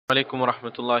عليكم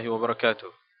ورحمة الله وبركاته.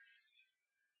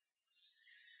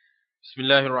 بسم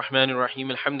الله الرحمن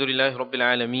الرحيم. الحمد لله رب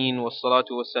العالمين والصلاة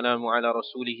والسلام على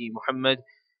رسوله محمد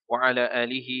وعلى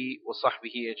آله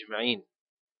وصحبه أجمعين.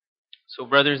 So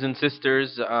brothers and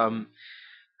sisters,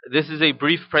 this is a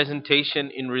brief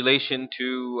presentation in relation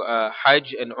to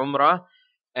Hajj and Umrah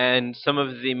and some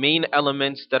of the main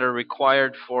elements that are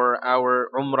required for our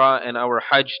Umrah and our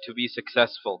Hajj to be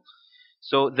successful.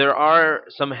 So there are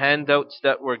some handouts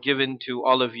that were given to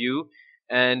all of you,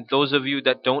 and those of you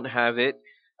that don't have it,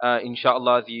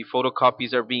 inshallah, the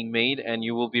photocopies are being made, and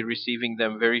you will be receiving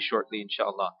them very shortly,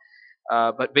 inshallah.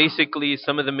 But basically,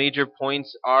 some of the major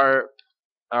points are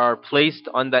placed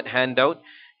on that handout,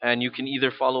 and you can either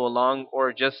follow along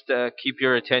or just keep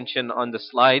your attention on the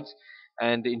slides,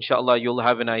 and inshallah, you'll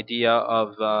have an idea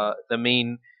of the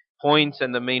main points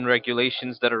and the main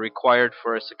regulations that are required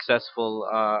for a successful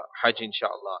Hajj,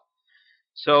 inshallah.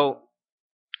 So,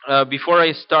 before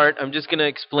I start, I'm just going to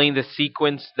explain the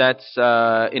sequence that's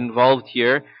involved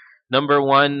here. Number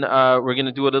one, we're going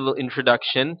to do a little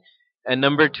introduction. And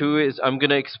number two is I'm going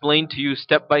to explain to you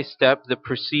step by step the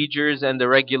procedures and the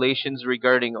regulations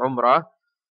regarding Umrah.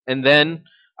 And then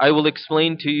I will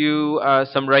explain to you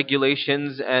some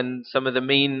regulations and some of the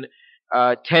main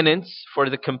tenets for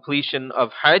the completion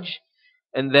of Hajj.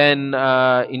 And then,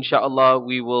 inshallah,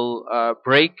 we will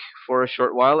break for a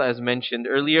short while, as mentioned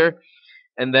earlier.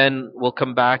 And then we'll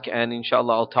come back and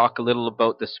inshallah I'll talk a little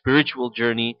about the spiritual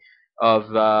journey of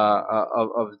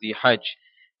the Hajj.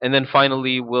 And then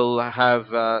finally we'll have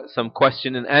some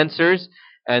question and answers.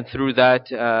 And through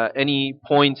that, any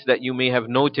points that you may have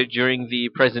noted during the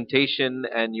presentation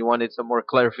and you wanted some more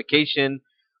clarification,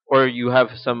 or you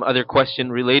have some other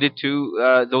question related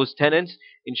to those tenets,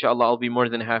 inshallah I'll be more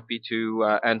than happy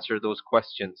to answer those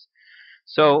questions.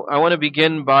 So I want to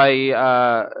begin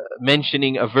by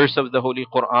mentioning a verse of the Holy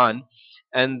Quran,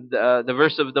 and the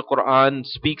verse of the Quran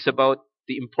speaks about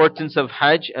the importance of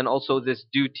Hajj and also this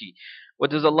duty.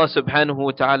 What does Allah subhanahu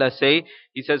wa ta'ala say?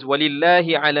 He says, وَلِلَّهِ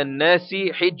عَلَى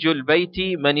النَّاسِ حِجُّ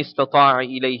الْبَيْتِ مَنِ اسْتَطَاعَ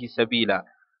إِلَيْهِ سَبِيلًا.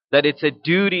 That it's a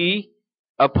duty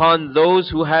upon those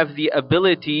who have the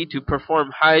ability to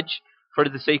perform Hajj for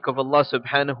the sake of Allah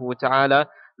subhanahu wa ta'ala,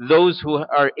 those who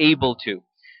are able to.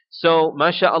 So,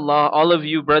 mashallah, all of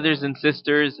you brothers and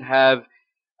sisters have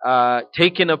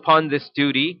taken upon this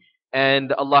duty,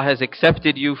 and Allah has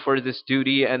accepted you for this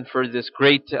duty and for this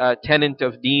great tenet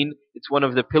of deen. It's one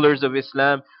of the pillars of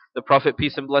Islam. The Prophet,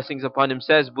 peace and blessings upon him,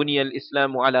 says, "Bunya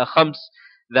al-Islamu ala khams,"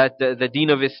 that the deen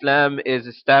of Islam is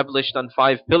established on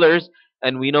 5 pillars,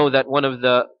 and we know that one of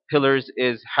the pillars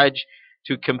is Hajj,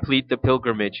 to complete the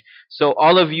pilgrimage. So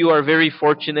all of you are very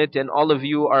fortunate, and all of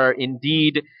you are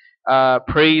indeed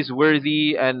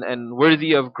praiseworthy and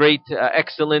worthy of great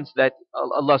excellence, that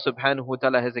Allah subhanahu wa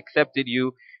ta'ala has accepted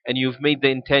you and you've made the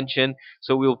intention.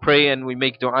 So we'll pray and we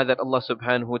make dua that Allah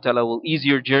subhanahu wa ta'ala will ease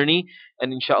your journey,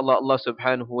 and inshallah Allah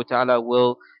subhanahu wa ta'ala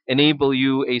will enable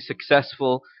you a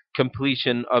successful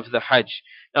completion of the Hajj.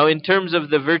 Now, in terms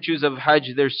of the virtues of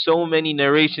Hajj, there's so many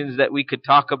narrations that we could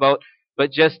talk about,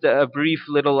 but just a brief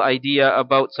little idea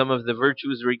about some of the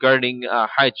virtues regarding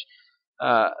Hajj.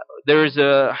 There is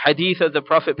a hadith of the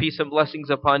Prophet, peace and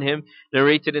blessings upon him,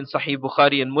 narrated in Sahih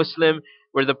Bukhari and Muslim,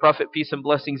 where the Prophet, peace and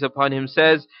blessings upon him,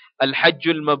 says,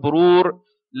 "Al-Hajjul Mabrur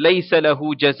laysa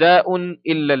lahu jaza'un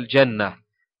illa al-Jannah."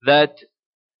 That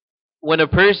when a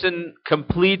person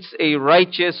completes a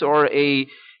righteous or a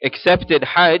accepted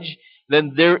Hajj,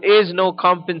 then there is no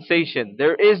compensation,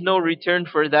 there is no return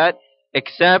for that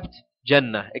except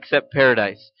Jannah, except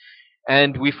paradise.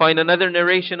 And we find another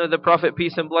narration of the Prophet,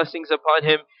 peace and blessings upon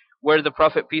him, where the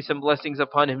Prophet, peace and blessings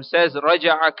upon him, says,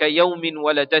 رَجَعَ كَيَوْمٍ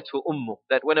وَلَدَتْهُ أُمُّهُ.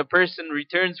 That when a person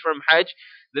returns from Hajj,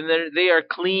 then they are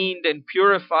cleaned and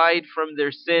purified from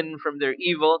their sin, from their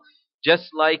evil, just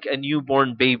like a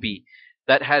newborn baby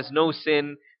that has no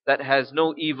sin, that has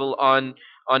no evil on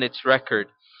its record.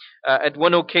 At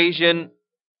one occasion,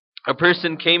 a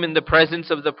person came in the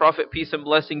presence of the Prophet, peace and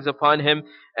blessings upon him,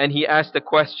 and he asked a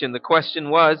question. The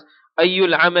question was,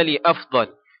 Ayyul amali afdal?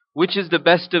 Which is the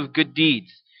best of good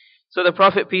deeds? So the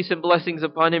Prophet, peace and blessings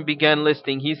upon him, began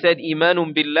listing. He said,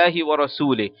 Imanun billahi wa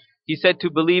rasulih. He said, to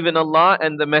believe in Allah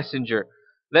and the Messenger.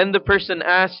 Then the person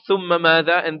asked, Thumma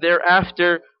madha? And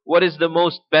thereafter, what is the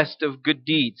most best of good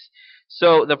deeds?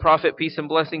 So the Prophet, peace and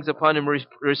blessings upon him,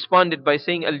 responded by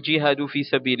saying, Al jihadu fi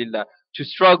sabilillah. To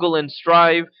struggle and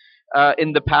strive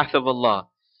in the path of Allah.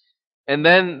 And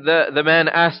then the man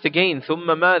asked again,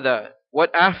 Thumma madha?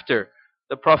 What after?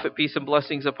 The Prophet, peace and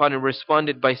blessings upon him,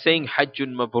 responded by saying,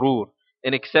 Hajjun Mabrur.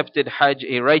 An accepted Hajj,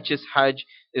 a righteous Hajj,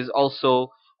 is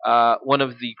also one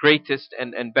of the greatest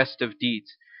and best of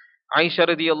deeds. Aisha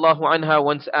radiallahu anha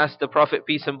once asked the Prophet,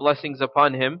 peace and blessings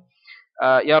upon him,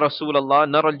 Ya Rasulullah,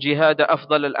 nara al-jihad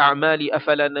afdal al-a'mali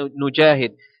afala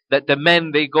nujahid. That the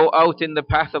men, they go out in the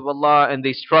path of Allah and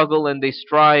they struggle and they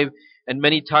strive, and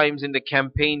many times in the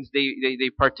campaigns they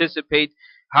participate.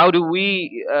 How do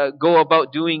we go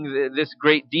about doing this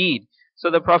great deed? So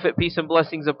the Prophet, peace and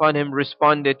blessings upon him,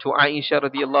 responded to Aisha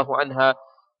radiallahu anha,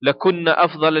 لَكُنَّ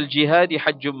أَفْضَلَ الْجِهَادِ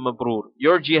حَجٌّ مَبْرُورٌ.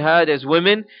 Your jihad as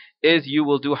women is you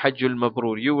will do Hajjul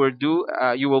Mabrur.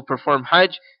 You will perform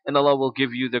Hajj, and Allah will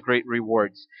give you the great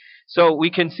rewards. So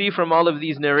we can see from all of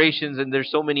these narrations, and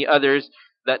there's so many others,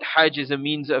 that Hajj is a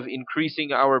means of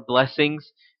increasing our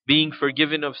blessings, being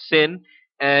forgiven of sin,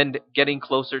 and getting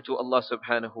closer to Allah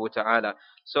subhanahu wa ta'ala.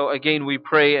 So again, we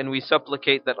pray and we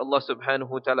supplicate that Allah subhanahu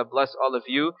wa ta'ala bless all of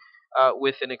you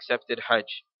with an accepted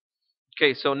Hajj.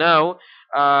 Okay, so now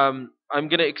I'm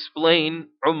going to explain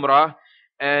Umrah,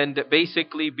 and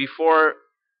basically before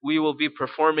we will be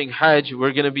performing Hajj,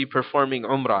 we're going to be performing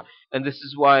Umrah. And this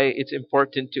is why it's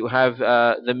important to have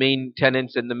the main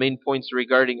tenets and the main points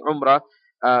regarding Umrah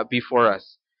before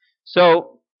us.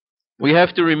 So we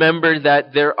have to remember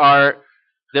that there are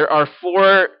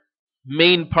four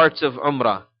main parts of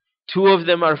Umrah. Two of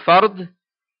them are fard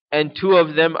and two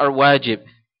of them are wajib.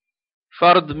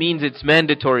 Fard means it's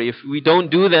mandatory. If we don't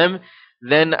do them,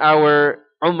 then our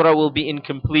Umrah will be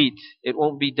incomplete. It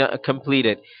won't be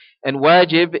completed. And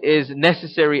wajib is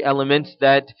necessary elements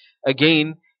that,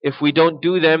 again, if we don't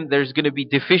do them, there's going to be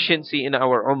deficiency in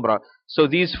our Umrah. So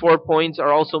these 4 points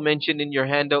are also mentioned in your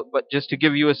handout, but just to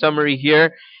give you a summary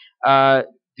here,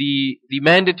 the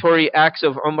mandatory acts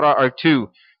of Umrah are two.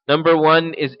 Number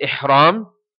one is ihram,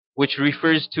 which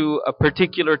refers to a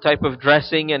particular type of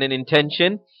dressing and an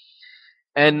intention.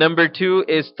 And number two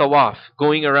is tawaf,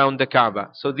 going around the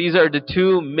Kaaba. So these are the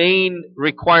two main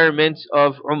requirements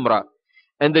of Umrah.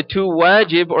 And the two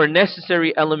wajib or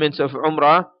necessary elements of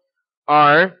Umrah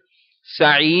are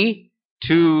sa'i,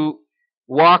 to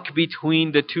walk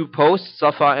between the two posts,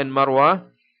 Safa and Marwa,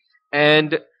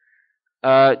 and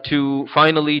to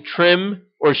finally trim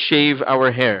or shave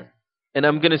our hair. And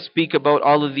I'm going to speak about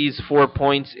all of these 4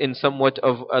 points in somewhat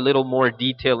of a little more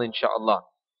detail, inshallah.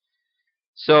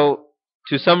 So,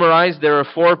 to summarize, there are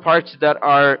 4 parts that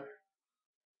are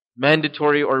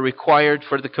mandatory or required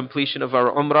for the completion of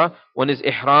our Umrah. One is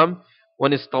Ihram,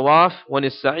 one is Tawaf, one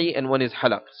is Sa'i, and one is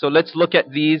Halaq. So let's look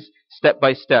at these step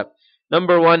by step.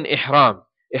 Number 1, Ihram.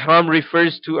 Ihram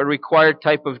refers to a required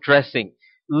type of dressing.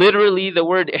 Literally, the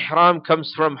word Ihram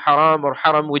comes from haram or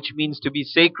haram, which means to be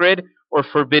sacred or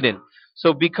forbidden.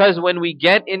 So because when we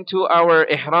get into our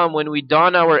Ihram, when we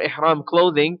don our Ihram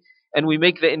clothing, and we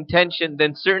make the intention,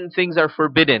 then certain things are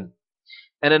forbidden.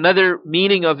 And another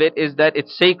meaning of it is that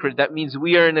it's sacred. That means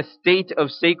we are in a state of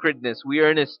sacredness. We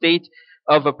are in a state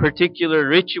of a particular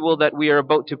ritual that we are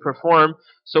about to perform.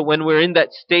 So when we're in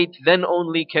that state, then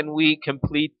only can we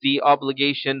complete the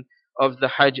obligation of the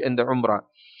Hajj and the Umrah.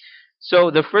 So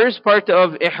the first part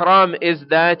of Ihram is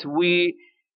that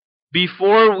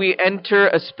before we enter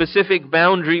a specific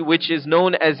boundary, which is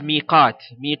known as miqat.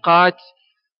 Miqat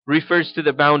refers to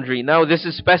the boundary. Now this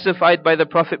is specified by the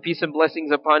Prophet, peace and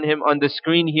blessings upon him. On the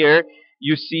screen here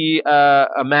you see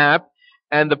a map,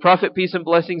 and the Prophet, peace and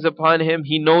blessings upon him,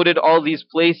 he noted all these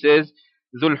places: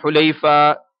 Dhul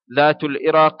Hulayfa, Dhatul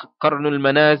Iraq, Qarnul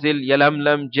Manazil,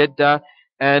 Yalamlam, Jeddah,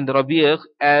 and Rabiq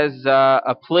as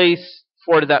a place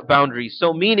for that boundary.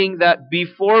 So meaning that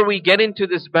before we get into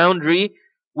this boundary,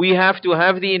 we have to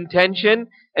have the intention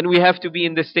and we have to be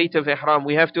in the state of Ihram.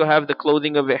 We have to have the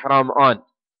clothing of Ihram on.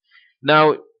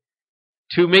 Now,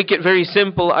 to make it very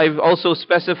simple, I've also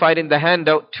specified in the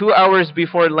handout, 2 hours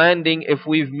before landing, if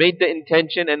we've made the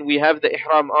intention and we have the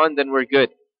Ihram on, then we're good.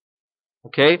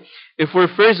 Okay? If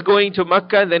we're first going to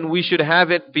Makkah, then we should have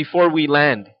it before we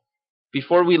land.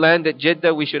 Before we land at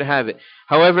Jeddah, we should have it.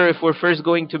 However, if we're first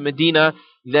going to Medina,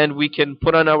 then we can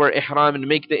put on our Ihram and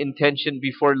make the intention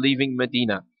before leaving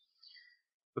Medina.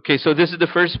 Okay, so this is the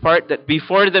first part, that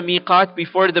before the miqat,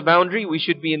 before the boundary, we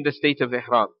should be in the state of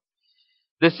Ihram.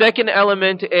 The second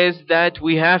element is that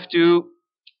we have to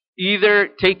either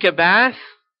take a bath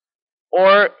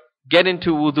or get into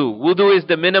wudu. Wudu is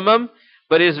the minimum,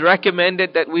 but it is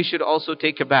recommended that we should also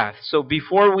take a bath. So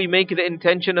before we make the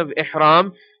intention of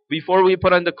Ihram, before we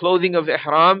put on the clothing of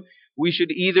Ihram, we should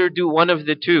either do one of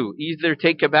the two. Either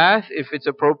take a bath, if it's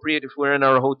appropriate, if we're in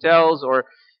our hotels, or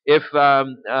if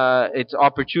it's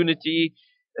opportunity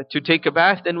to take a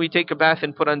bath, then we take a bath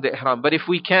and put on the ihram. But if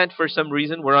we can't, for some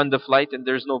reason, we're on the flight and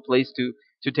there's no place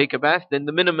to take a bath, then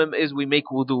the minimum is we make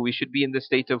wudu. We should be in the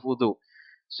state of wudu.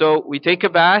 So we take a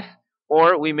bath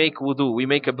or we make wudu, we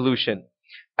make ablution.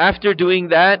 After doing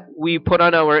that, we put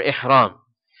on our ihram.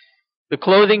 The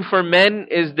clothing for men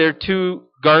is their two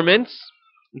garments,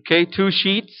 okay, two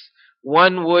sheets.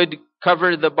 One would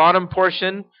cover the bottom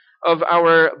portion of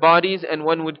our bodies, and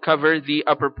one would cover the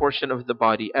upper portion of the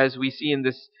body, as we see in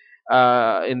this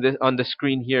on the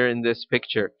screen here in this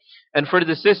picture. And for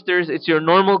the sisters, it's your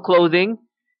normal clothing.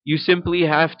 You simply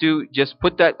have to just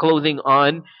put that clothing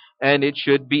on, and it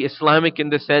should be Islamic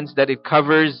in the sense that it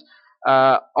covers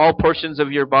all portions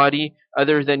of your body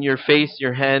other than your face,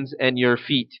 your hands, and your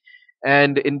feet.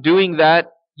 And in doing that,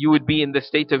 you would be in the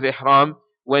state of ihram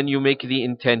when you make the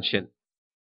intention.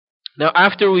 Now,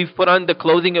 after we've put on the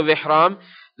clothing of ihram,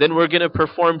 then we're going to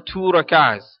perform 2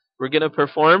 rak'ahs. We're going to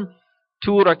perform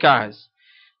 2 rak'ahs.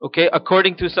 Okay,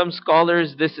 according to some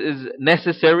scholars, this is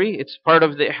necessary. It's part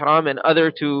of the ihram, and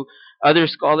other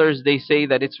scholars, they say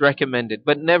that it's recommended.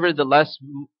 But nevertheless,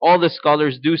 all the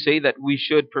scholars do say that we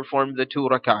should perform the 2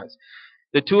 rak'ahs.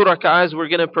 The 2 rak'ahs we're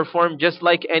going to perform just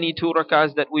like any 2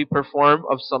 rak'ahs that we perform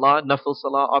of salah, nafil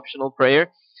salah, optional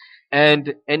prayer, and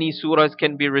any surahs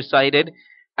can be recited.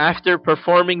 After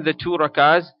performing the 2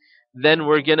 rak'ahs, then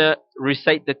we're going to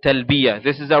recite the talbiyah.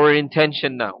 This is our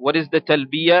intention now. What is the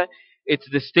talbiyah? It's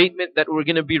the statement that we're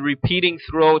going to be repeating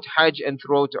throughout Hajj and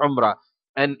throughout Umrah.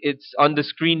 And it's on the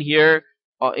screen here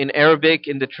in Arabic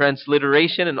in the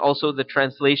transliteration, and also the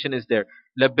translation is there.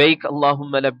 Labbaik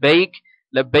Allahumma labbaik,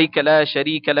 labbaik la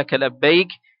sharika laka labbaik,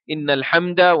 innal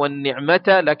hamda wan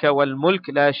ni'mata laka wal mulk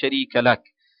la sharika lak.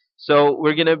 So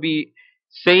we're going to be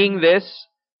saying this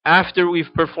after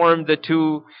we've performed the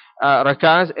 2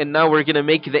 rak'ahs, and now we're going to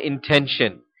make the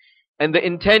intention. And the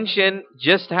intention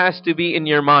just has to be in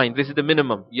your mind. This is the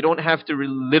minimum. You don't have to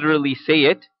literally say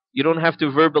it. You don't have to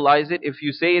verbalize it. If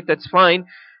you say it, that's fine.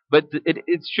 But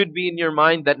it should be in your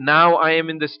mind that now I am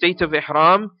in the state of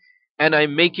ihram and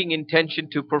I'm making intention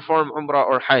to perform Umrah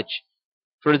or Hajj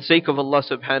for the sake of Allah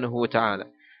subhanahu wa ta'ala.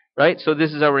 Right? So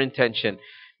this is our intention.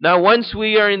 Now once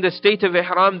we are in the state of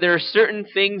ihram, there are certain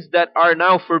things that are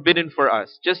now forbidden for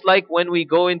us. Just like when we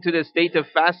go into the state of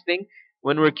fasting,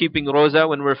 when we're keeping roza,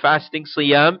 when we're fasting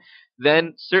siyam,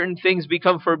 then certain things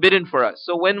become forbidden for us.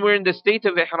 So when we're in the state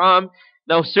of ihram,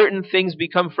 now certain things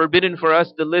become forbidden for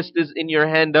us. The list is in your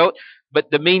handout,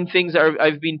 but the main things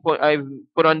I've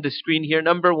put on the screen here.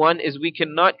 Number 1 is we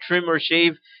cannot trim or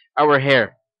shave our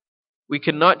hair. We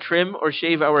cannot trim or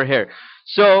shave our hair.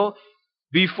 So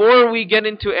before we get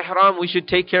into ihram, we should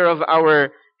take care of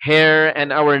our hair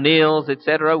and our nails,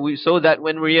 etc. So that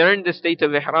when we are in the state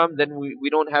of ihram, then we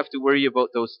don't have to worry about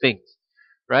those things.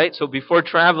 Right? So before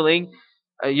traveling,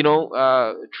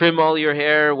 trim all your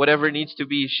hair, whatever needs to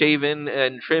be shaven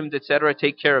and trimmed, etc.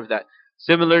 Take care of that.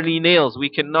 Similarly, nails. We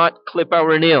cannot clip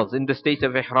our nails in the state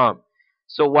of ihram.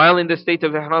 So while in the state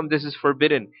of ihram, this is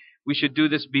forbidden. We should do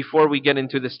this before we get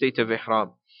into the state of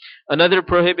ihram. Another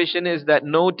prohibition is that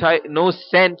no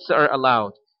scents are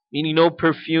allowed, meaning no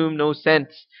perfume, no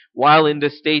scents while in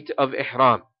the state of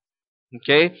ihram.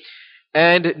 Okay?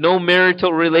 And no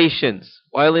marital relations.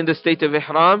 While in the state of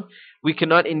ihram, we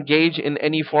cannot engage in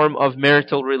any form of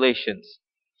marital relations.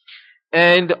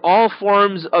 And all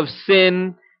forms of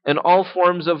sin and all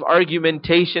forms of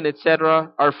argumentation,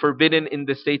 etc., are forbidden in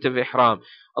the state of ihram.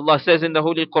 Allah says in the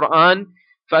Holy Quran,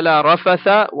 فَلَا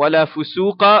رَفَثَ وَلَا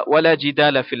فُسُوقَ وَلَا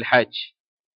جِدَالَ فِي الْحَجِّ.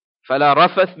 فَلَا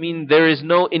رَفَث means there is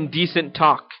no indecent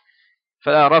talk.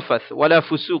 فَلَا رَفَث وَلَا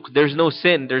فُسُوق, there's no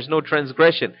sin, there's no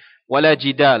transgression. وَلَا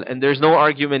جِدَال, and there's no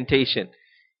argumentation.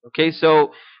 Okay,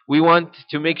 so we want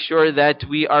to make sure that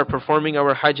we are performing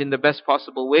our Hajj in the best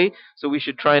possible way, so we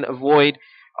should try and avoid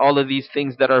all of these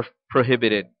things that are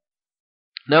prohibited.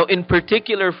 Now, in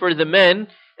particular for the men,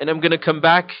 and I'm going to come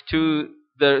back to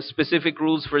the specific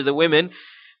rules for the women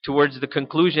towards the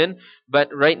conclusion, but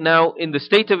right now in the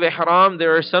state of ihram,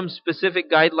 there are some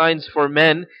specific guidelines for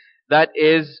men. That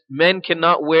is, men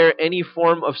cannot wear any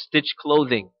form of stitched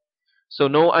clothing. So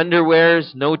no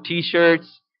underwears, no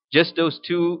t-shirts, just those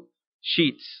 2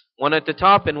 sheets, one at the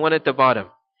top and one at the bottom.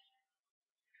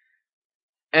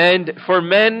 And for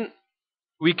men,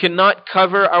 we cannot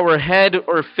cover our head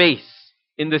or face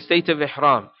in the state of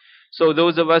ihram. So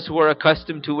those of us who are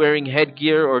accustomed to wearing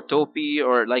headgear or topi,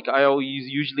 or like I always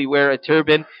usually wear a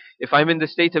turban, if I'm in the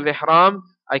state of ihram,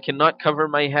 I cannot cover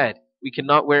my head. We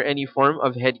cannot wear any form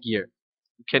of headgear.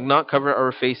 We cannot cover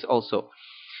our face also.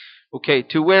 Okay,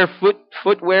 to wear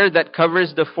footwear that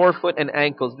covers the forefoot and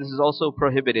ankles, this is also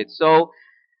prohibited. So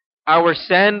our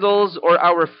sandals or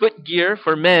our foot gear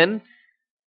for men,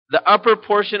 the upper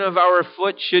portion of our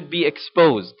foot should be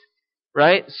exposed.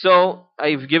 Right? So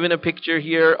I've given a picture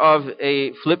here of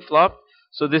a flip-flop.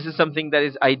 So this is something that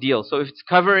is ideal. So if it's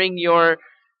covering your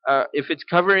if it's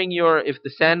covering if the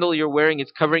sandal you're wearing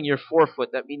is covering your forefoot,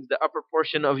 that means the upper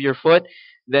portion of your foot,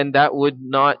 then that would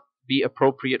not be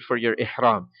appropriate for your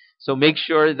ihram. So make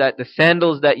sure that the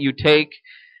sandals that you take,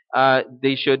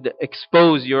 they should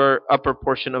expose your upper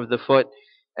portion of the foot,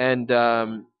 and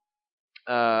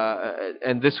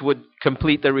this would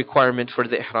complete the requirement for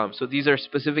the ihram. So these are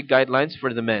specific guidelines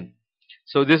for the men.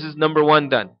 So this is number one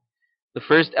done. The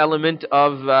first element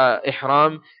of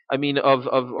ihram, of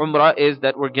umrah, is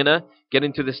that we're gonna get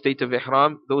into the state of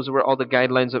ihram. Those were all the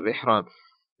guidelines of ihram.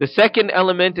 The second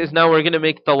element is now we're gonna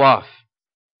make tawaf.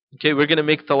 Okay, we're gonna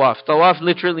make tawaf. Tawaf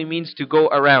literally means to go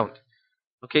around.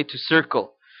 Okay, to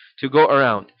circle, to go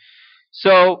around.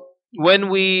 So when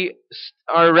we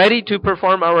are ready to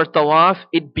perform our tawaf,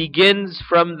 it begins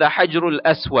from the Hajrul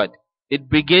Aswad. It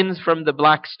begins from the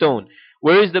black stone.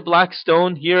 Where is the black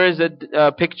stone? Here is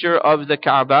a picture of the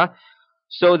Kaaba.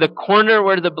 So the corner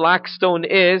where the black stone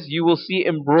is, you will see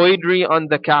embroidery on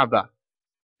the Kaaba.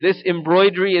 This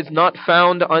embroidery is not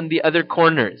found on the other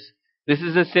corners. This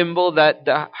is a symbol that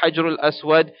the Hajrul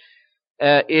Aswad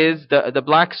is, the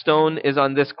black stone is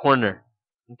on this corner.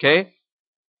 Okay?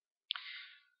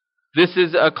 This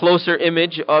is a closer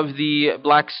image of the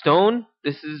black stone.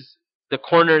 This is the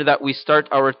corner that we start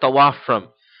our tawaf from.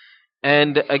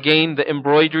 And again, the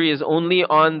embroidery is only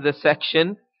on the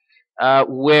section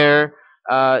where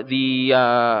the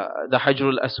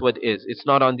Hajrul Aswad is. It's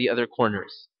not on the other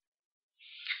corners.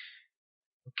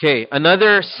 Okay,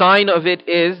 another sign of it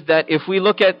is that if we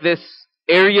look at this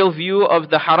aerial view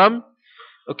of the Haram,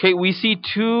 okay, we see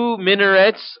two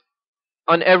minarets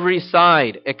on every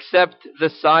side except the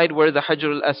side where the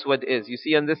Hajrul Aswad is. You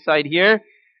see on this side here,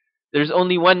 there's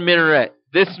only one minaret.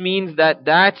 This means that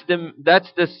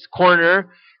that's this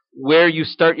corner where you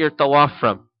start your tawaf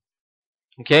from.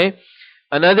 Okay?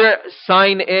 Another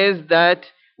sign is that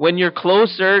when you're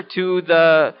closer to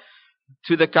the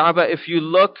Kaaba, if you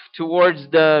look towards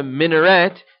the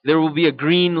minaret, there will be a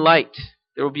green light.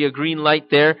 There will be a green light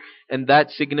there, and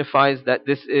that signifies that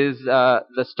this is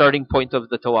the starting point of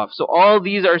the tawaf. So all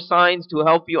these are signs to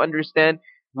help you understand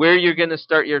where you're going to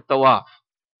start your tawaf.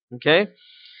 Okay?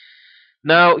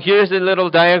 Now, here's a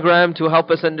little diagram to help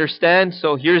us understand.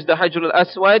 So here's the Hajrul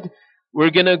Aswad.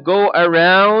 We're going to go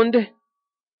around.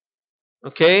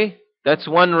 Okay? That's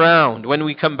one round when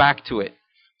we come back to it.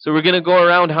 So we're going to go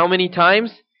around how many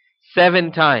times?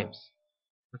 7 times.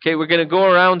 Okay, we're going to go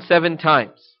around 7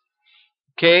 times.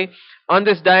 Okay? On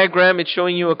this diagram, it's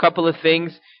showing you a couple of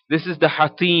things. This is the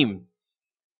Hatim,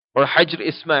 or Hajr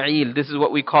Ismail. This is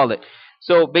what we call it.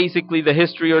 So basically, the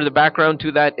history or the background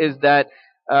to that is that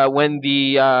when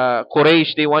the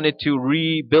Quraysh, they wanted to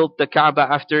rebuild the Kaaba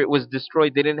after it was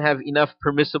destroyed, they didn't have enough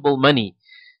permissible money.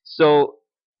 So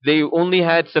they only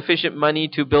had sufficient money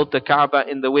to build the Kaaba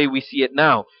in the way we see it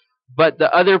now. But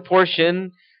the other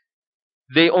portion,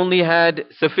 they only had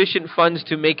sufficient funds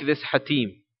to make this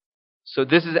Hatim. So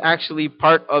this is actually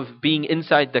part of being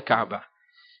inside the Kaaba.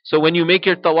 So when you make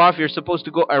your tawaf, you're supposed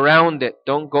to go around it.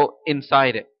 Don't go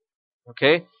inside it.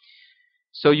 Okay?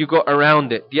 So you go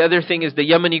around it. The other thing is the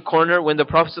Yemeni corner. When the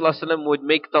Prophet ﷺ would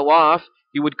make tawaf,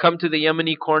 he would come to the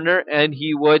Yemeni corner and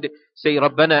he would say,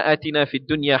 رَبَّنَا آتِنَا فِي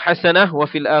الدُّنْيَا حَسَنَةً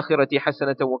وَفِي الْآخِرَةِ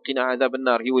حَسَنَةً وَقِنَا عَذَابَ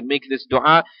النَّارِ. He would make this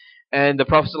dua. And the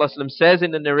Prophet ﷺ says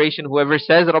in the narration, whoever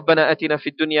says, رَبَّنَا آتِنَا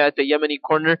فِي الدُّنْيا at the Yemeni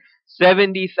corner,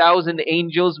 70,000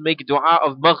 angels make dua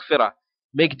of maghfirah.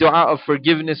 Make dua of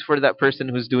forgiveness for that person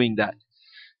who's doing that.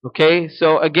 Okay,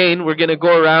 so again, we're going to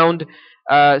go around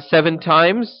 7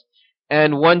 times.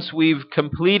 And once we've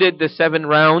completed the 7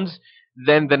 rounds,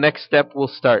 then the next step will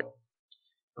start.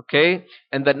 Okay?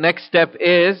 And the next step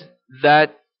is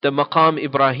that the Maqam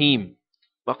Ibrahim.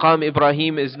 Maqam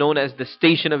Ibrahim is known as the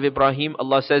station of Ibrahim.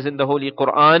 Allah says in the Holy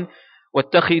Quran,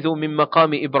 وَاتَّخِذُوا مِن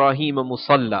مَقَامِ إِبْرَاهِيمَ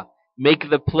مُصَلَّى. Make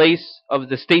the place of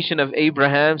the station of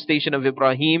Abraham, station of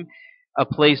Ibrahim, a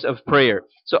place of prayer.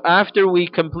 So after we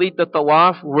complete the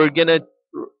tawaf, we're going to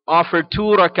offer 2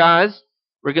 rakahs.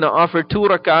 We're going to offer 2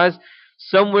 rakahs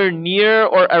somewhere near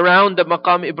or around the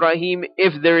Maqam Ibrahim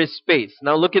if there is space.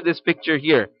 Now look at this picture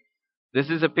here. This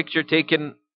is a picture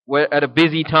taken at a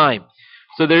busy time.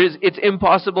 So it's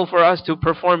impossible for us to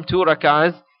perform 2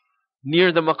 rakahs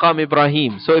near the Maqam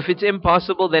Ibrahim. So if it's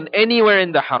impossible, then anywhere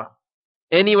in the Haram.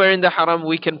 Anywhere in the Haram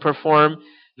we can perform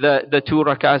the 2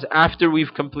 rakahs after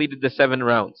we've completed the 7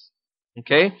 rounds.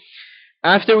 Okay?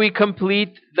 After we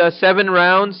complete the 7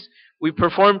 rounds, we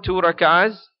perform 2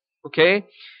 rakahs. Okay?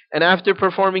 And after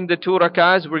performing the 2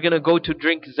 rakahs, we're going to go to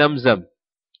drink Zamzam.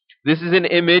 This is an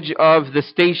image of the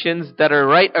stations that are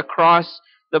right across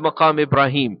the Maqam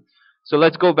Ibrahim. So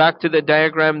let's go back to the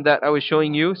diagram that I was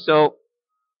showing you. So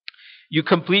You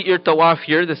complete your tawaf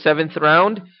here, the 7th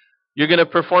round. You're going to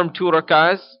perform 2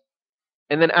 rakahs.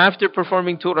 And then after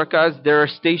performing 2 rakahs, there are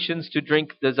stations to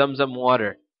drink the Zamzam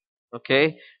water.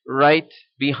 Okay? Right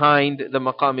behind the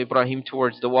Maqam Ibrahim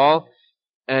towards the wall.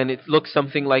 And it looks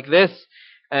something like this.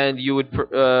 And you would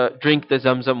drink the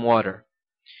Zamzam water.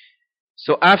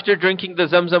 So after drinking the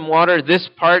Zamzam water, this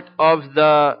part of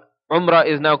the Umrah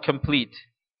is now complete.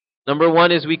 Number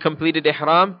 1 is we completed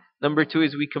Ihram. Number 2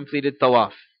 is we completed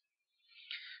Tawaf.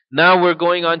 Now we're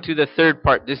going on to the 3rd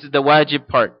part. This is the wajib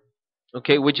part.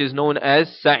 Okay, which is known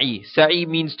as Sa'i. Sa'i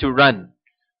means to run.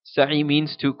 Sa'i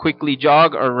means to quickly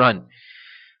jog or run.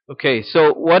 Okay,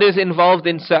 so what is involved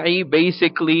in Sa'i?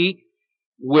 Basically,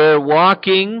 we're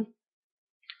walking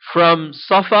from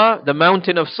Safa, the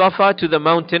mountain of Safa, to the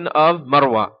mountain of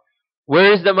Marwa.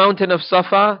 Where is the mountain of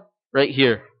Safa? Right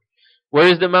here.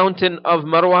 Where is the mountain of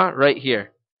Marwa? Right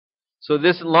here. So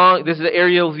this is the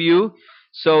aerial view.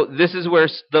 So this is where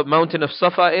the mountain of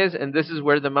Safa is, and this is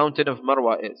where the mountain of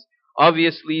Marwa is.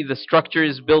 Obviously, the structure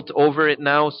is built over it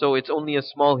now, so it's only a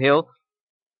small hill.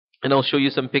 And I'll show you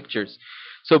some pictures.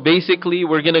 So basically,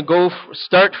 we're going to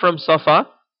start from Safa.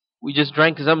 We just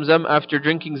drank Zamzam. After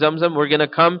drinking Zamzam, we're going to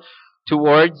come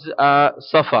towards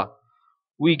Safa.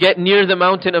 We get near the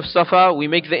mountain of Safa. We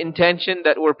make the intention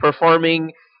that we're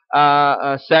performing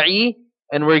Sa'i.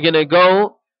 And we're going to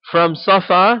go from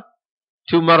Safa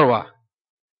to Marwa.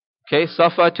 Okay,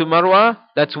 Safa to Marwa,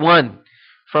 that's 1.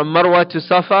 From Marwa to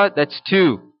Safa, that's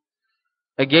 2.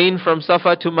 Again, from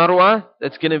Safa to Marwa,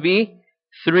 that's going to be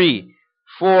 3,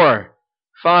 4,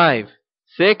 5,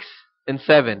 6, and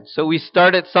 7. So we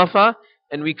start at Safa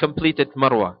and we complete at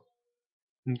Marwa.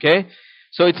 Okay?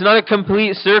 So it's not a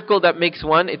complete circle that makes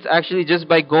 1. It's actually just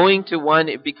by going to 1,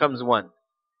 it becomes 1.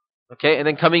 Okay? And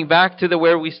then coming back to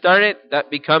where we started, that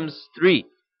becomes 3.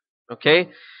 Okay?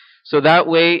 So that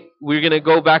way, we're going to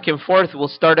go back and forth. We'll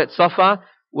start at Safa.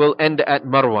 We'll end at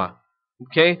Marwa.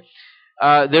 Okay?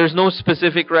 There's no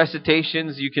specific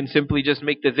recitations. You can simply just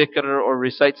make the dhikr or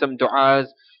recite some du'as,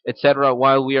 etc.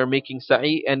 while we are making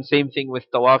Sa'i. And same thing with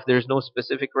Tawaf. There's no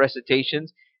specific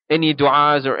recitations. Any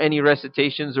du'as or any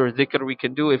recitations or dhikr we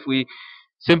can do. If we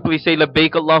simply say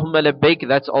Labbaik Allahumma Labbaik,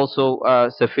 that's also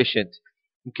sufficient.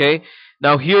 Okay?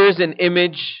 Now here is an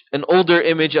image, an older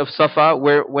image of Safa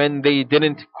when they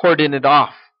didn't cordon it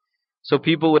off. So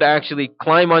people would actually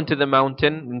climb onto the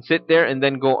mountain and sit there and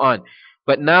then go on.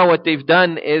 But now what they've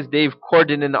done is they've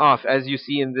cordoned it off. As you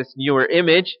see in this newer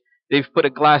image, they've put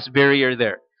a glass barrier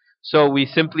there. So we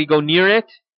simply go near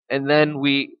it and then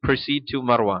we proceed to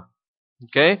Marwa.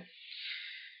 Okay?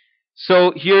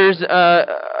 So here's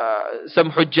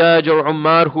some Hujjaj or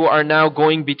Ummar who are now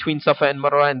going between Safa and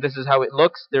Marwa, and this is how it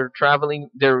looks. They're traveling,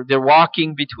 they're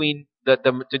walking between the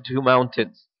 2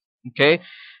 mountains. Okay?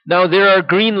 Now there are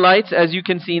green lights, as you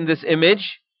can see in this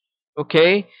image.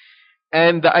 Okay?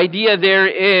 And the idea there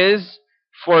is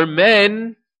for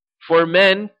men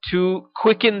to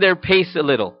quicken their pace a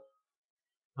little.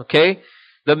 Okay?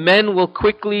 The men will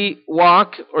quickly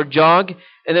walk or jog,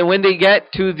 and then when they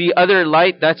get to the other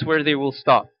light, that's where they will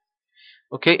stop.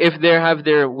 Okay, if they have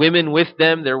their women with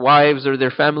them, their wives or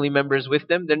their family members with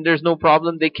them, then there's no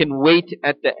problem. They can wait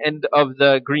at the end of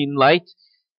the green light,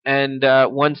 and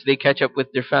once they catch up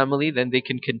with their family, then they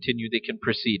can continue, they can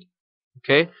proceed.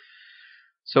 Okay,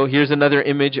 so here's another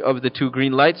image of the 2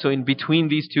 green lights. So in between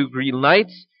these 2 green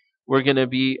lights, we're going to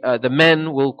be, the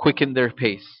men will quicken their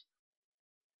pace.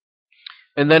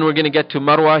 And then we're going to get to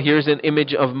Marwa. Here's an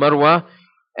image of Marwa.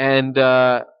 And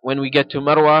when we get to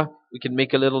Marwa, we can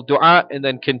make a little dua and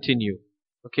then continue.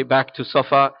 Okay, back to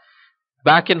Safa.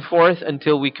 Back and forth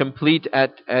until we complete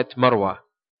at Marwa.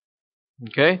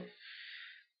 Okay?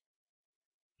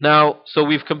 Now, so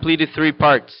we've completed 3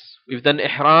 parts. We've done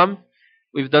Ihram,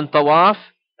 we've done Tawaf,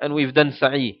 and we've done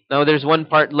Sa'i. Now there's 1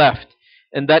 part left.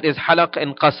 And that is Halaq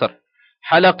and Qasr.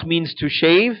 Halaq means to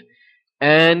shave,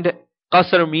 and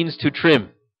Qasr means to trim.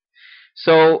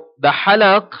 So the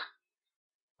halaq,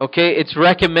 okay, it's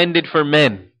recommended for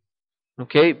men.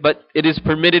 Okay, but it is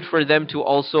permitted for them to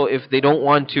also, if they don't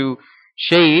want to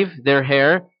shave their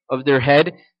hair of their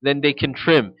head, then they can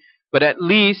trim. But at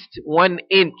least 1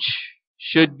 inch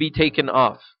should be taken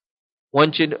off.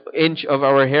 1 inch of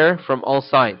our hair from all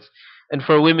sides. And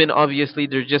for women, obviously,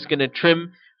 they're just going to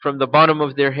trim from the bottom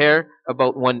of their hair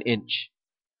about 1 inch.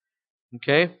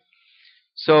 Okay?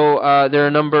 So there are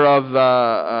a number of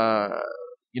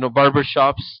barber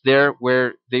shops there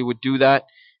where they would do that.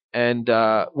 And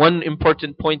one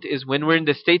important point is when we're in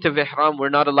the state of ihram, we're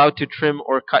not allowed to trim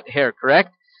or cut hair,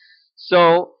 correct?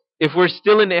 So if we're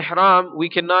still in ihram, we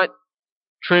cannot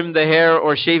trim the hair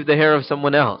or shave the hair of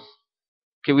someone else.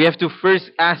 Okay, we have to first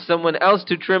ask someone else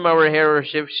to trim our hair or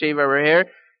shave our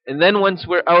hair. And then once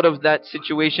we're out of that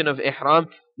situation of ihram,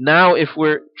 now if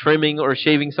we're trimming or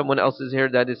shaving someone else's hair,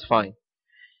 that is fine.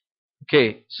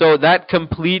 Okay, so that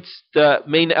completes the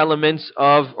main elements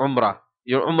of Umrah.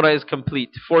 Your Umrah is complete.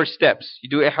 4 steps. You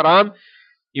do ihram,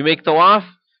 you make tawaf,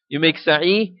 you make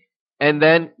sa'i, and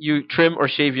then you trim or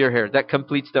shave your hair. That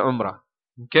completes the Umrah.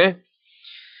 Okay?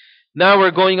 Now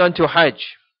we're going on to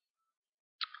Hajj.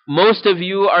 Most of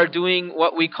you are doing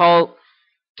what we call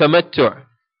tamattu'.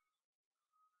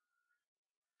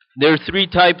 There are 3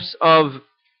 types of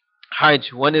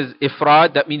Hajj. One is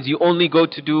ifrad, that means you only go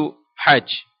to do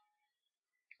Hajj.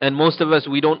 And most of us,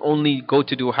 we don't only go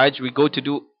to do Hajj, we go to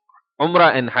do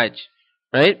Umrah and Hajj.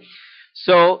 Right?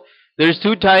 So, there's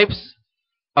 2 types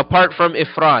apart from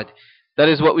ifrad. That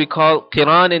is what we call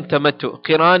qiran and tamattu'.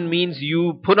 Qiran means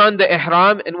you put on the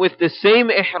ihram, and with the same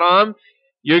ihram,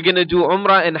 you're going to do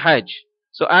Umrah and Hajj.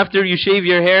 So after you shave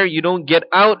your hair, you don't get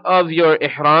out of your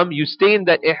ihram, you stay in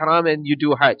that ihram and you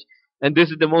do Hajj. And this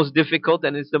is the most difficult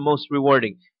and it's the most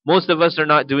rewarding. Most of us are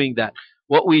not doing that.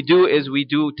 What we do is we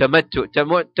do tamattu'.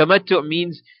 Tamattu'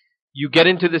 means you get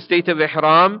into the state of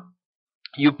ihram,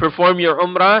 you perform your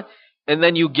Umrah, and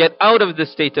then you get out of the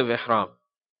state of ihram.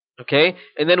 Okay?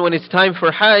 And then when it's time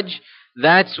for Hajj,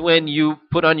 that's when you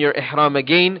put on your ihram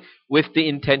again with the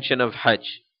intention of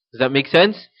Hajj. Does that make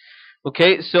sense?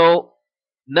 Okay, so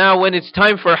now when it's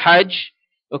time for Hajj,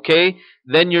 okay,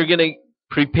 then you're going to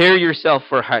prepare yourself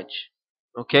for Hajj.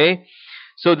 Okay?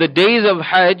 So the days of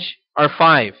Hajj are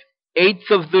 5.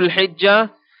 8th of Dhul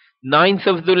Hijjah, 9th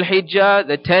of Dhul Hijjah,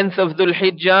 the 10th of Dhul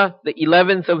Hijjah, the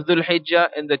 11th of Dhul Hijjah,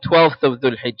 and the 12th of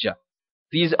Dhul Hijjah.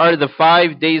 These are the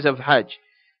 5 days of Hajj.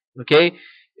 Okay?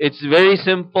 It's very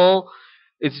simple.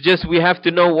 It's just we have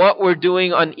to know what we're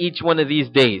doing on each one of these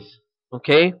days.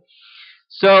 Okay?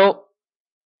 So,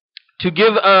 to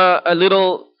give a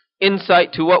little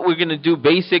insight to what we're going to do,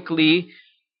 basically,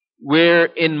 we're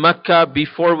in Mecca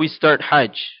before we start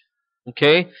Hajj.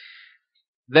 Okay?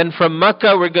 Then from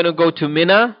Mecca, we're going to go to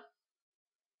Mina,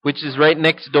 which is right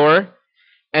next door.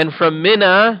 And from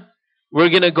Mina, we're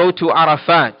going to go to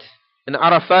Arafat. And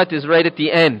Arafat is right at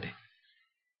the end.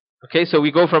 Okay, so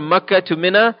we go from Mecca to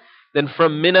Mina, then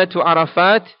from Mina to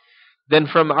Arafat, then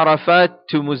from Arafat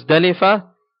to Muzdalifah,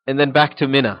 and then back to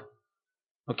Mina.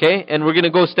 Okay, and we're going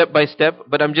to go step by step,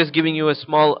 but I'm just giving you a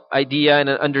small idea and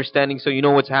an understanding so you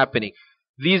know what's happening.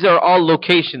 These are all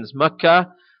locations.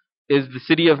 Mecca is the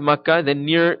city of Mecca, then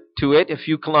near to it, a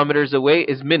few kilometers away,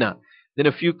 is Mina. Then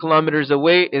a few kilometers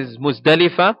away is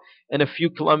Muzdalifah, and a few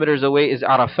kilometers away is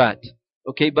Arafat.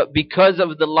 Okay, but because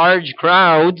of the large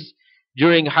crowds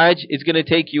during Hajj, it's going to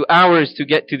take you hours to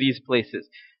get to these places.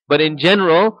 But in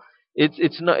general,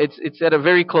 it's at a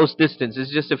very close distance.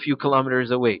 It's just a few kilometers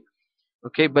away.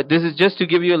 Okay, but this is just to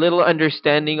give you a little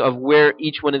understanding of where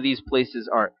each one of these places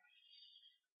are.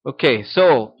 Okay,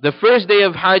 so the first day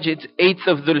of Hajj, it's 8th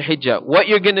of Dhul Hijjah. What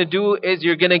you're going to do is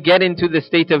you're going to get into the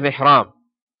state of Ihram.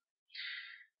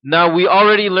 Now we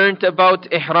already learned about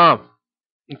Ihram.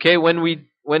 Okay,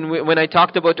 when I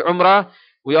talked about Umrah,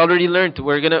 we already learned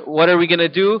what are we gonna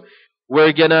do?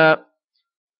 We're gonna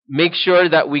make sure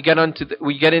that we get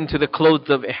into the clothes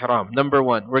of Ihram. Number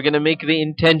 1, we're gonna make the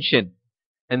intention,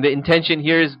 and the intention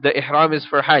here is the Ihram is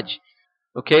for Hajj.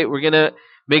 Okay, we're gonna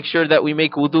make sure that we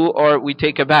make wudu or we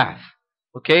take a bath.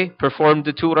 Okay, perform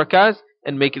the 2 rakahs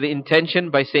and make the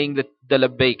intention by saying the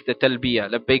labbaik, the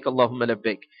talbiyah, labbaik Allahumma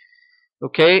labbaik.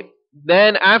 Okay,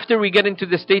 then after we get into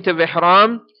the state of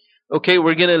Ihram, okay,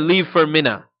 we're gonna leave for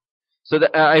Mina. So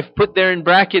that, I've put there in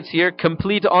brackets here,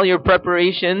 complete all your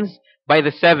preparations by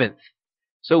the 7th.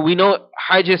 So we know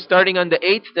Hajj is starting on the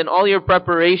 8th, then all your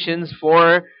preparations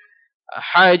for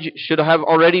Hajj should have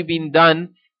already been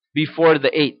done before the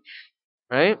 8th.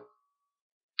 Right?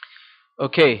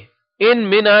 Okay. In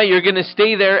Mina, you're going to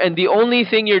stay there, and the only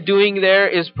thing you're doing there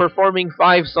is performing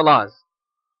 5 salahs.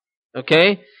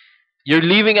 Okay? You're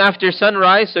leaving after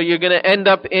sunrise, so you're going to end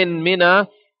up in Mina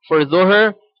for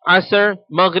Dhuhr, Asr,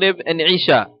 Maghrib, and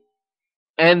Isha.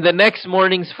 And the next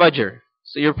morning's Fajr.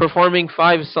 So you're performing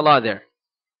 5 salah there.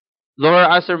 Dhuhr,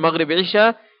 Asr, Maghrib,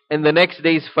 Isha, and the next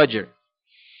day's Fajr.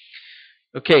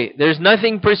 Okay, there's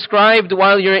nothing prescribed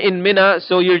while you're in Mina,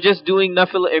 so you're just doing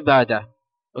nafil ibadah.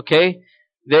 Okay?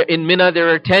 There in Mina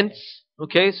there are tents.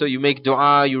 Okay, so you make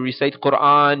dua, you recite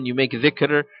Quran, you make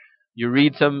dhikr, you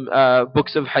read some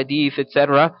books of hadith,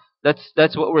 etc.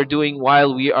 That's what we're doing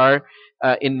while we are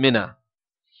in Mina.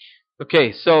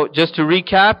 Okay, so just to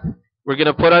recap, we're going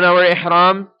to put on our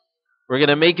ihram, we're going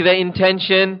to make the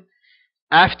intention.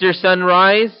 After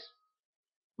sunrise,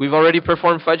 we've already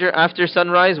performed Fajr. After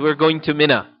sunrise, we're going to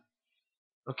Mina.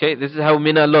 Okay, this is how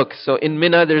Mina looks. So in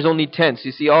Mina, there's only tents.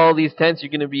 You see all these tents.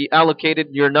 You're going to be allocated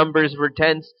your numbers for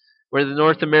tents. Where the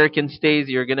North American stays,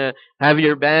 you're going to have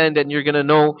your band, and you're going to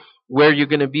know where you're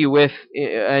going to be with,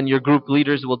 and your group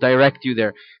leaders will direct you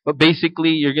there. But basically,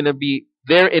 you're going to be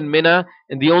there in Mina,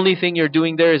 and the only thing you're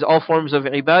doing there is all forms of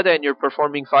ibadah, and you're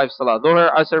performing 5 salah: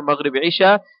 Dhuhr, Asr, Maghrib,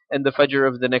 Isha, and the Fajr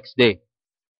of the next day.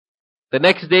 The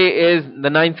next day is the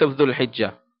 9th of Dhul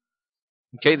Hijjah.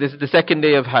 Okay, this is the second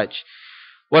day of Hajj.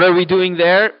 What are we doing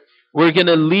there? We're going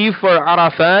to leave for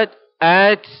Arafat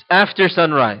at after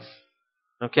sunrise.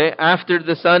 Okay, after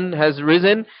the sun has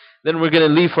risen, then we're going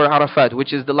to leave for Arafat,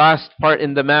 which is the last part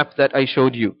in the map that I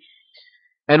showed you.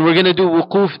 And we're going to do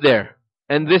wuquf there.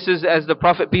 And this is, as the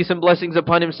Prophet, peace and blessings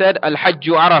upon him, said, Al-Hajju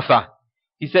Arafah.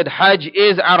 He said, Hajj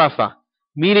is Arafah.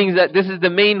 Meaning that this is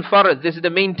the main farad, this is the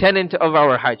main tenet of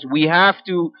our Hajj. We have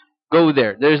to go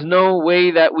there. There's no way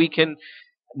that we can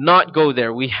not go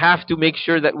there. We have to make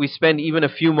sure that we spend even a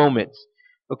few moments.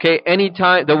 Okay,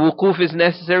 anytime the wuquf is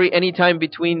necessary, anytime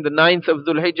between the 9th of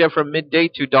Dhul Hijjah from midday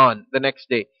to dawn the next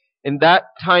day. In that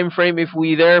time frame, if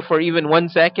we there for even 1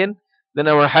 second, then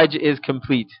our Hajj is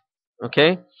complete.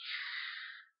 Okay?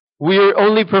 We're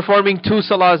only performing 2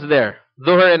 salahs there,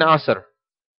 Dhuhr and Asr.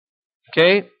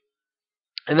 Okay?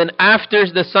 And then after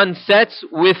the sun sets,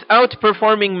 without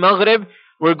performing Maghrib,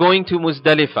 we're going to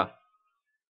Muzdalifah.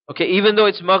 Okay, even though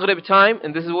it's Maghrib time,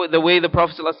 and this is the way the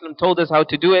Prophet ﷺ told us how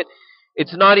to do it,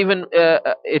 it's not even,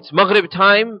 it's Maghrib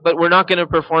time, but we're not going to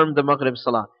perform the Maghrib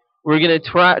Salah. We're going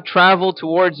to travel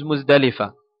towards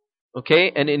Muzdalifah.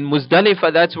 Okay, and in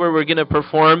Muzdalifah, that's where we're going to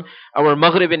perform our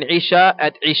Maghrib and Isha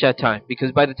at Isha time.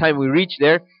 Because by the time we reach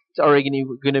there, it's already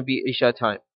going to be Isha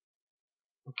time.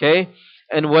 Okay,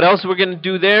 and what else we're going to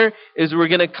do there is we're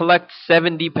going to collect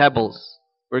 70 pebbles.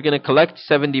 We're going to collect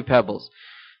 70 pebbles.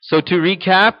 So to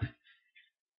recap,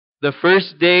 the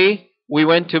first day we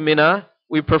went to Mina,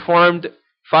 we performed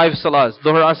 5 salahs,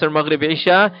 Dhuhr, Asr, Maghrib,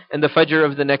 Isha, and the Fajr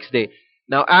of the next day.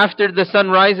 Now after the sun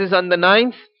rises on the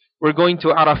 9th, we're going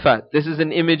to Arafat. This is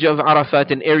an image of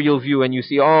Arafat, an aerial view, and you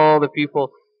see all the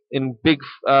people in big,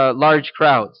 large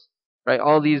crowds. Right?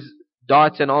 All these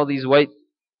dots and all these white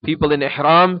people in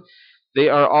Ihram, they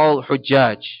are all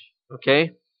Hujjaj.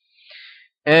 Okay?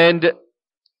 And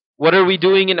what are we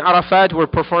doing in Arafat? We're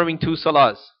performing 2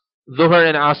 salahs, Dhuhr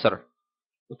and Asr.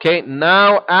 Okay,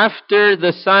 now after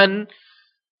the sun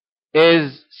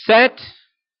is set,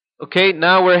 okay,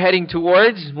 now we're heading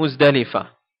towards Muzdalifah.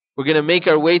 We're going to make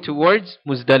our way towards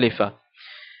Muzdalifah.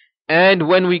 And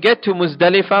when we get to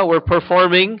Muzdalifah, we're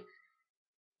performing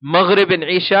Maghrib and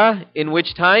Isha in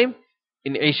which time?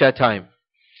 In Isha time.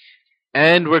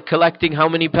 And we're collecting how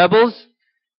many pebbles?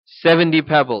 70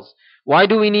 pebbles. Why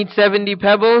do we need 70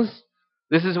 pebbles?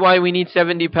 This is why we need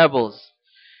 70 pebbles.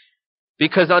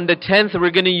 Because on the 10th,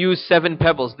 we're going to use 7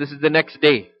 pebbles. This is the next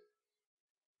day.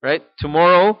 Right?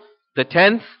 Tomorrow, the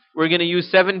 10th, we're going to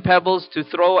use 7 pebbles to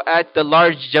throw at the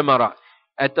large jamara,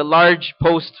 at the large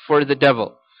post for the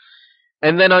devil.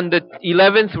 And then on the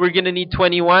 11th, we're going to need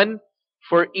 21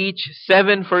 for each,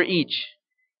 7 for each.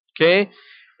 Okay?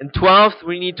 And 12th,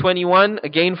 we need 21,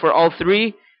 again for all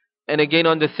 3. And again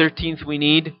on the 13th, we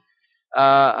need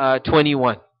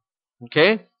 21.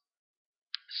 Okay?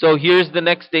 So here's the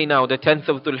next day now, the 10th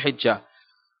of Dhul Hijjah.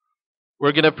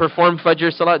 We're going to perform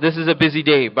Fajr Salah. This is a busy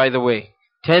day, by the way.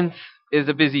 10th is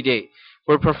a busy day.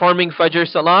 We're performing Fajr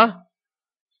Salah.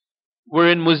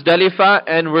 We're in Muzdalifah,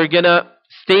 and we're going to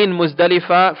stay in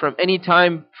Muzdalifah from any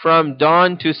time from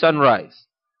dawn to sunrise.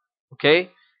 Okay?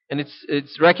 And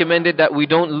it's recommended that we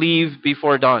don't leave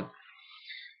before dawn.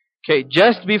 Okay,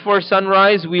 just before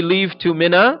sunrise, we leave to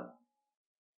Mina.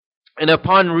 And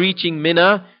upon reaching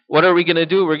Mina, what are we going to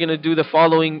do? We're going to do the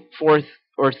following 4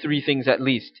 or 3 things at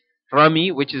least.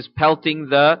 Rami, which is pelting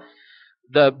the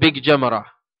big jamara.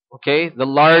 Okay, the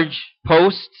large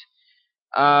post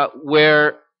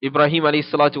where Ibrahim alayhi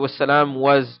salatu wasalam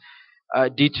was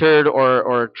deterred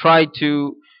or tried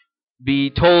to be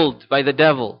told by the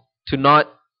devil to not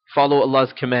follow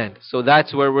Allah's command. So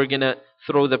that's where we're going to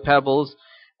throw the pebbles,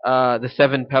 the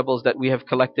 7 pebbles that we have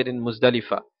collected in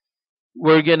Muzdalifah.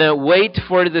 We're going to wait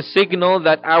for the signal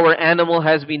that our animal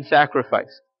has been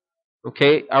sacrificed.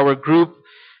 Okay, our group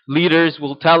leaders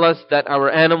will tell us that our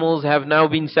animals have now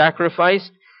been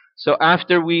sacrificed. So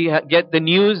after we get the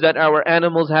news that our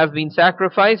animals have been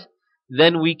sacrificed,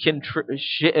 then we can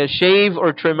shave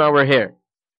or trim our hair.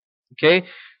 Okay,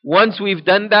 once we've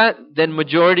done that, then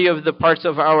majority of the parts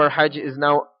of our Hajj is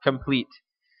now complete.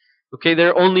 Okay,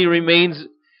 there only remains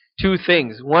 2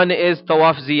 things. One is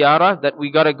Tawaf Ziyarah, that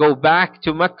we got to go back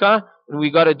to Mecca and we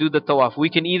got to do the Tawaf. We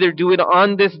can either do it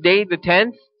on this day, the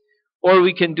 10th, or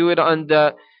we can do it on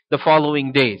the the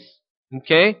following days.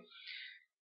 Okay?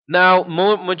 Now,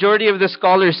 majority of the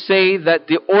scholars say that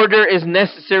the order is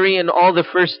necessary in all the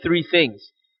first three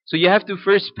things. So you have to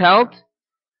first pelt,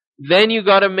 then you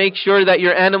got to make sure that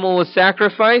your animal was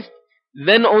sacrificed,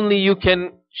 then only you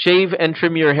can shave and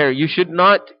trim your hair. You should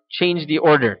not change the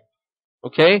order.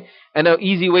 Okay? And an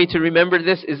easy way to remember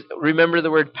this is remember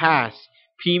the word pass.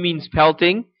 P means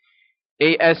pelting,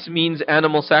 AS means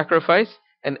animal sacrifice,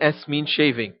 and S means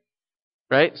shaving.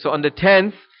 Right? So on the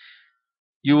 10th,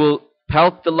 you will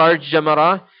pelt the large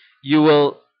jamara, you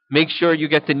will make sure you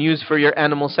get the news for your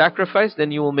animal sacrifice,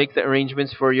 then you will make the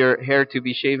arrangements for your hair to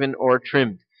be shaven or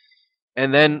trimmed.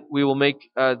 And then we will make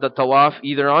the tawaf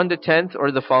either on the 10th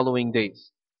or the following days.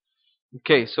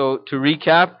 Okay, so to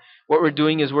recap, what we're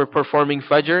doing is we're performing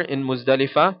Fajr in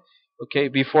Muzdalifah. Okay,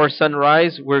 before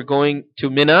sunrise, we're going to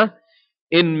Mina.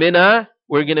 In Mina,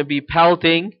 we're going to be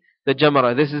pelting the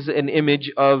jamara. This is an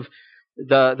image of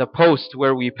the post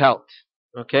where we pelt.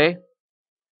 Okay?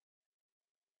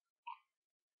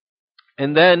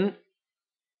 And then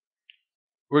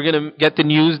we're going to get the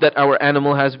news that our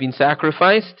animal has been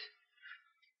sacrificed.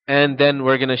 And then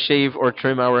we're going to shave or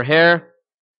trim our hair.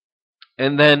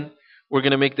 And then we're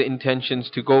going to make the intentions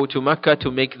to go to Mecca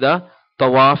to make the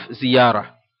tawaf ziyarah.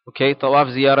 Okay, tawaf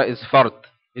ziyarah is fard.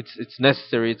 It's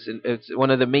necessary. It's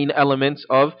one of the main elements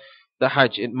of the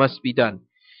Hajj. It must be done.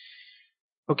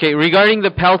 Okay, regarding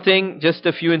the pelting, just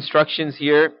a few instructions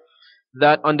here.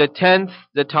 That on the 10th,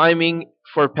 the timing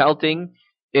for pelting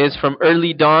is from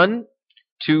early dawn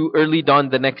to early dawn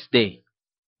the next day.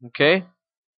 Okay?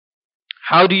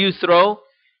 How do you throw?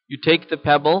 You take the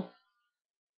pebble.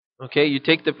 Okay, you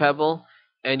take the pebble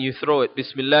and you throw it.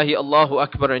 Bismillahi Allahu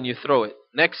Akbar, and you throw it.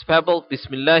 Next pebble,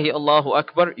 Bismillahi Allahu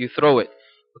Akbar, you throw it.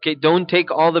 Okay, don't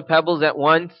take all the pebbles at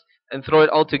once and throw it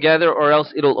all together, or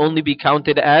else it'll only be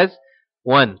counted as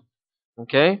one.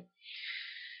 Okay?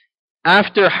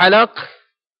 After halaq,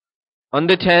 on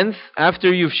the 10th,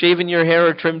 after you've shaven your hair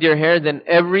or trimmed your hair, then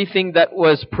everything that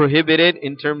was prohibited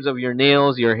in terms of your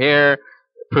nails, your hair,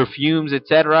 perfumes,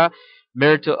 etc.,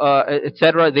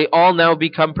 etc., they all now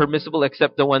become permissible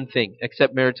except the one thing,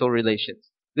 except marital relations.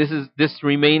 This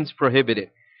remains prohibited.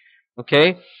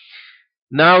 Okay?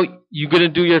 Now you're going to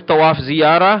do your tawaf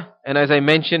ziyarah, and as I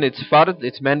mentioned, it's fard,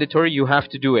 it's mandatory, you have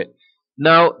to do it.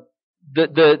 Now,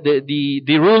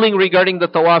 the ruling regarding the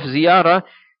tawaf ziyarah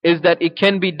is that it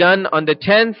can be done on the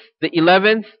 10th, the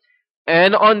 11th,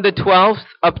 and on the 12th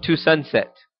up to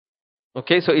sunset.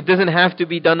 Okay, so it doesn't have to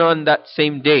be done on that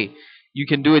same day. You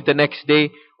can do it the next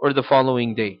day or the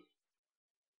following day.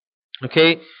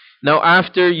 Okay, now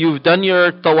after you've done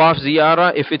your tawaf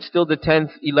ziyarah, if it's still the 10th,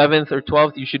 11th, or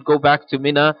 12th, you should go back to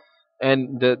Mina,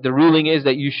 and the ruling is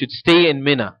that you should stay in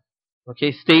Mina.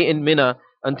 Okay, stay in Mina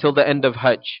until the end of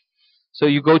Hajj. So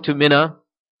you go to Mina.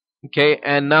 Okay,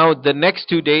 and now the next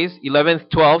 2 days, 11th,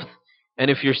 12th,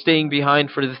 and if you're staying behind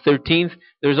for the 13th,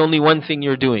 there's only one thing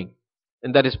you're doing,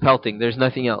 and that is pelting. There's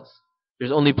nothing else.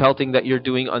 There's only pelting that you're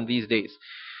doing on these days.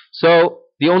 So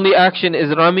the only action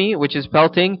is Rami, which is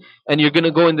pelting, and you're going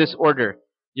to go in this order.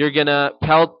 You're going to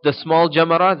pelt the small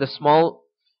jamara, the small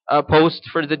post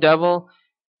for the devil,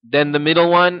 then the middle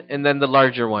one, and then the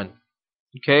larger one.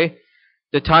 Okay?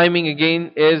 The timing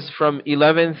again is from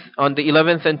 11th, on the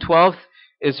 11th and 12th,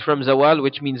 is from Zawal,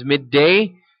 which means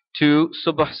midday, to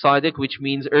Subh Sadiq, which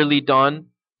means early dawn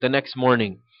the next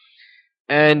morning.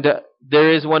 And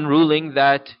there is one ruling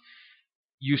that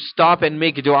you stop and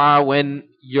make dua when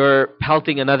you're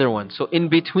pelting another one. So in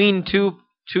between two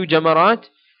jamarat,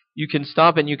 you can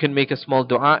stop and you can make a small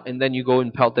dua, and then you go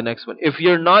and pelt the next one. If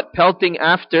you're not pelting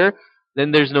after,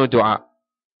 then there's no dua.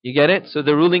 You get it? So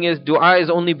the ruling is dua is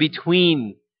only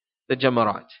between the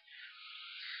jamarat.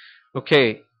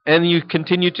 Okay. And you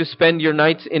continue to spend your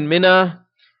nights in Mina.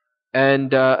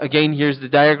 And again, here's the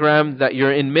diagram that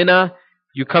you're in Mina.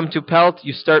 You come to pelt.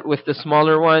 You start with the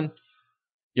smaller one.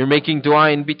 You're making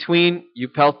dua in between. You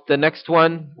pelt the next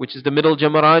one, which is the middle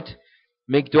jamarat.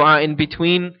 Make dua in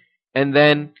between. And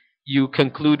then you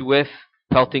conclude with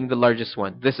pelting the largest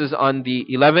one. This is on the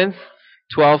 11th,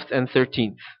 12th, and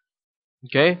 13th.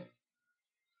 Okay?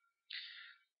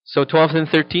 So 12th and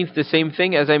 13th, the same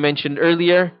thing as I mentioned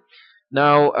earlier.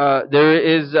 Now, there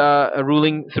is a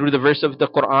ruling through the verse of the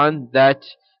Quran that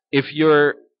if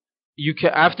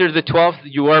after the 12th,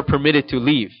 you are permitted to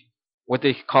leave, what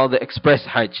they call the express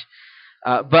Hajj.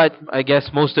 But I guess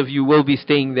most of you will be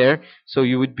staying there, so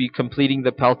you would be completing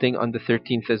the pelting on the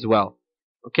 13th as well.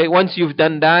 Okay, once you've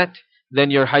done that,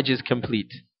 then your Hajj is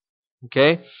complete.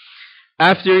 Okay?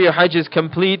 After your Hajj is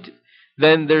complete,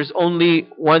 then there's only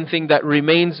one thing that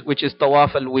remains, which is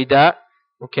Tawaf al-Wida,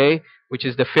 okay, which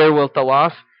is the farewell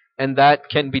Tawaf. and that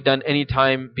can be done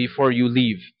anytime before you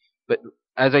leave. But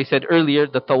as I said earlier,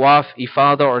 the tawaf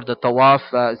ifada or the tawaf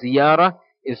ziyarah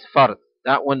is fard.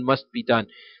 That one must be done.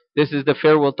 This is the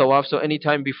farewell tawaf, so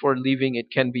anytime before leaving it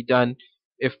can be done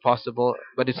if possible,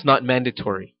 but it's not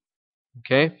mandatory.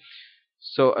 Okay?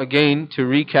 So again, to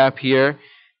recap here,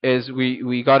 is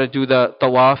we got to do the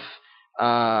tawaf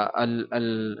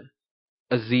al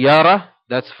ziyarah,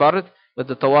 that's fard, but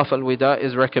the tawaf al wida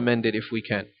is recommended if we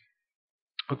can.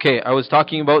 Okay, I was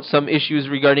talking about some issues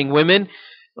regarding women.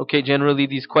 Okay, generally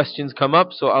these questions come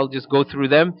up, so I'll just go through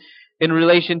them. In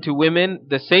relation to women,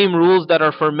 the same rules that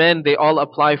are for men, they all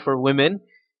apply for women,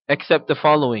 except the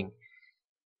following.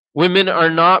 Women are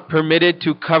not permitted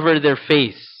to cover their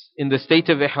face in the state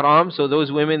of ihram, so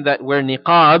those women that wear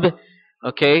niqab,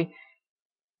 okay,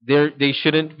 they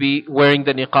shouldn't be wearing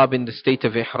the niqab in the state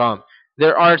of ihram.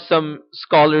 There are some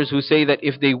scholars who say that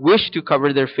if they wish to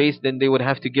cover their face, then they would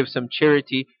have to give some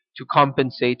charity to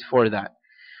compensate for that.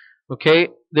 Okay,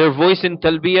 their voice in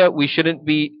talbiyah, we shouldn't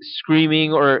be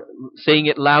screaming or saying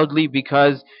it loudly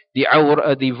because the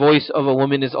voice of a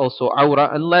woman is also awra,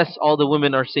 unless all the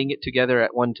women are saying it together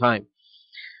at one time.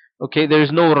 Okay,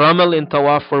 there's no ramal in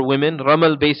tawaf for women.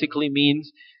 Ramal basically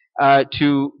means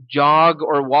to jog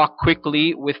or walk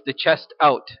quickly with the chest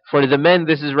out. For the men,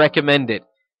 this is recommended.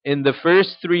 In the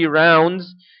first 3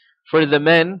 rounds, for the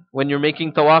men, when you're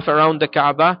making tawaf around the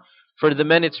Kaaba, for the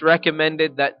men it's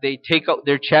recommended that they take out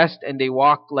their chest and they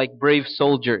walk like brave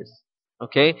soldiers.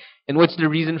 Okay? And what's the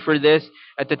reason for this?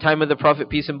 At the time of the Prophet,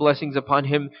 peace and blessings upon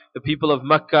him, the people of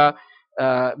Mecca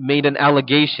made an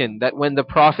allegation that when the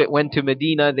Prophet went to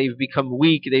Medina, they've become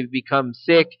weak, they've become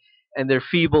sick, and they're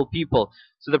feeble people.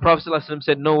 So the Prophet ﷺ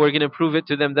said, no, we're going to prove it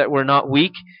to them that we're not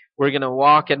weak. We're going to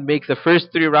walk and make the first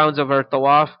 3 rounds of our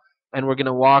tawaf, and we're going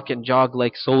to walk and jog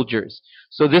like soldiers.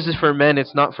 So this is for men,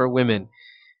 it's not for women.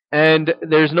 And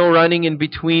there's no running in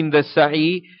between the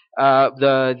sa'i,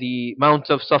 the mounts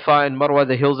of Safa and Marwa,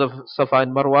 the hills of Safa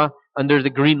and Marwa, under the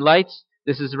green lights.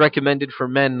 This is recommended for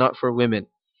men, not for women.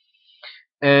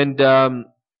 And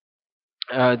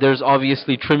there's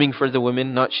obviously trimming for the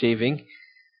women, not shaving.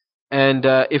 And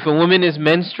if a woman is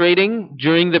menstruating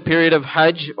during the period of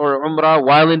Hajj or Umrah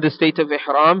while in the state of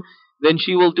Ihram, then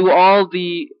she will do all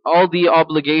the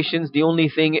obligations. The only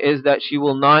thing is that she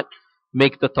will not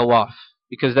make the tawaf,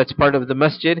 because that's part of the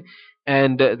masjid.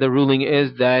 And the ruling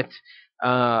is that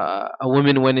a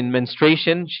woman when in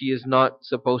menstruation, she is not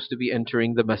supposed to be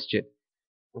entering the masjid.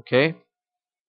 Okay?